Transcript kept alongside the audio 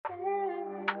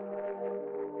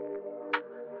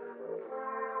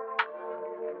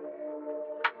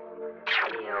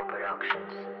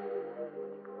Productions.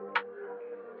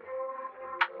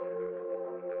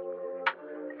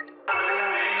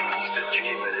 Used to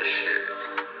dream of this shit.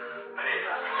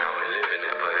 Now we're living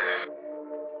it,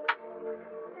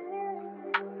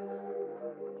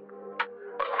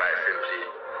 but quite simply,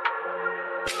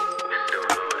 we're still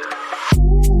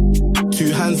loaded.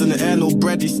 2 hands in the air, no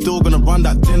bread, he's still gonna run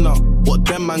that dinner. What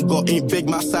them man got ain't big,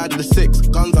 my side of the 6,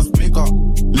 guns that's bigger.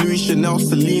 Louis Chanel,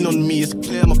 Celine on me, it's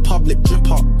clear I'm a public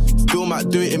dripper. Still might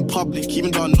do it in public,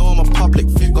 even though I know I'm a public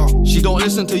figure. She don't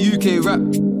listen to UK rap,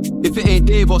 if it ain't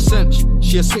Dave or Cinch.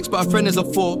 She a 6 but her friend is a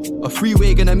 4, a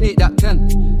freeway gonna make that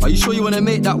 10. Are you sure you wanna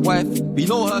make that wife? We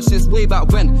know her since way back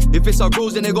when. If it's a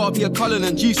Rose then it gotta be a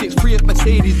Cullinan, G6 free if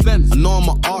Mercedes Benz. I know I'm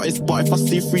an artist, but if I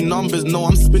see 3 numbers, no,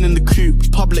 I'm spinning the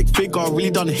coupe. Public figure,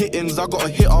 really done hittings, I got a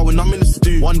hitter when I'm in the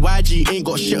stew. One YG ain't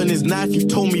got shit on his knife, he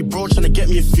told me bro tryna get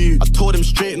me a few. I told him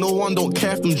straight, no one don't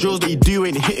care if them drills that you do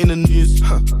ain't hitting the news.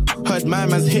 Heard my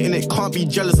man's hitting it, can't be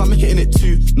jealous, I'm hitting it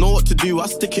too. Know what to do, I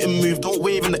stick it and move, don't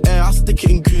wave in the air, I stick it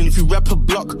in goon. If you rep a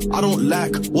block, I don't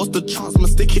like, what's the chance I'ma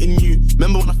stick it in you?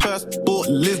 Remember when I first bought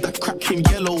Liz, that crap came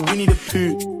yellow, Winnie the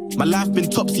Pooh. My life been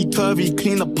topsy-turvy,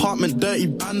 clean apartment, dirty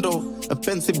bando.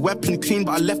 Offensive weapon clean,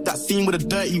 but I left that scene with a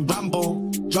dirty Rambo.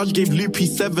 Judge gave Loopy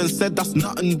 7, said that's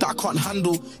nothing that I can't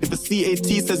handle. If the CAT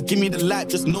says give me the light,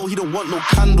 just know he don't want no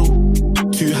candle.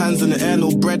 2 hands in the air,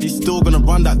 no bread, he's still gonna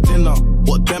run that dinner.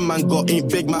 What them man got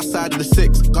ain't big, my side of the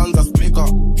 6, guns that's bigger.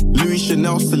 Louis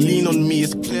Chanel, Celine on me,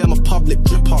 it's clear I'm a public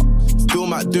dripper. Still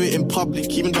might do it in public,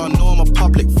 even though I know I'm a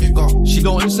public figure. She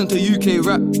don't listen to UK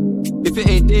rap, if it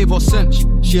ain't Dave or Cinch.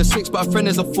 She a 6 but her friend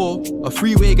is a 4, a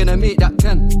freeway gonna make that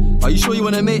 10. Are you sure you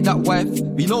wanna make that wife?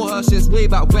 We know her since way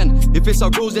back when. If it's a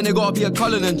Rose then it gotta be a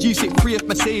Cullinan, G6 free if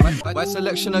Mercedes. By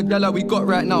selection of gala we got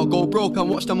right now, go broke and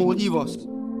watch them all leave us.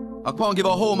 I can't give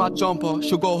her home my jumper,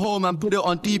 she'll go home and put it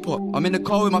on depot. I'm in the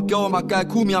car with my girl and my guy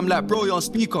call me, I'm like bro you're on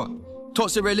speaker.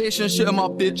 Toxic relationship with my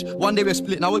bitch, one day we're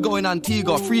split, now we're going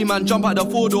Antigua. 3 man jump out the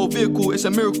 4-door vehicle, it's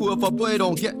a miracle if a boy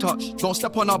don't get touched. Don't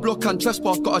step on our block and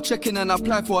trespass, gotta check in and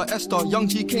apply for a Esther. Young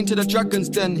G came to the Dragon's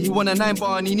Den, he won a 9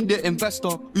 bar and he needed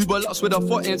investor. Uber Lux with a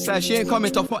foot inside, she ain't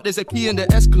coming to fuck, there's a key in the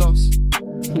S-Class.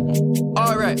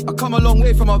 Alright, I come a long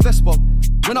way from a Vespa.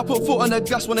 When I put foot on the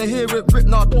gas, wanna hear it rip,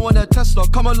 nah, don't want a Tesla.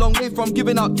 Come a long way from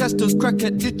giving out testers,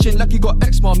 crackhead ditching like he got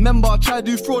eczema. Remember, I tried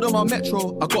to do fraud on my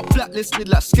metro, I got blacklisted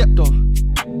like Skepta.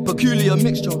 Peculiar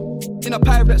mixture, in a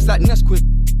Pirates like Nesquik.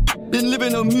 Been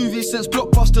living a movie since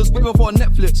Blockbusters, way before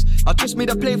Netflix. I just made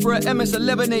a play for her MS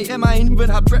 11 AM, I ain't even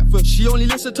had breakfast. She only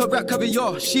listened to rap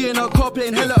caviar, she in her car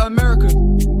playing hella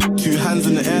American. 2 hands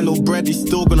in the air, no bread, he's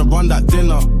still gonna run that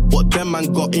dinner. What them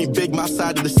man got ain't big, my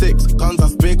side of the 6, guns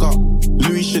that's bigger.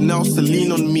 Louis Chanel,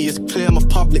 Celine on me, it's clear I'm a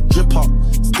public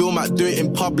dripper. Still might do it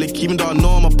in public, even though I know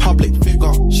I'm a public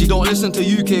figure. She don't listen to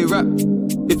UK rap,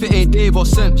 if it ain't Dave or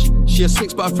Cinch. She a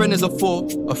 6 but her friend is a 4,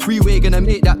 a freeway gonna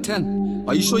make that 10.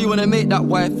 Are you sure you wanna make that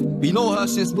wife? We know her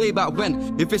since way back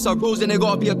when. If it's a Rose then it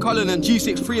gotta be a Cullinan,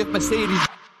 G6 free if Mercedes.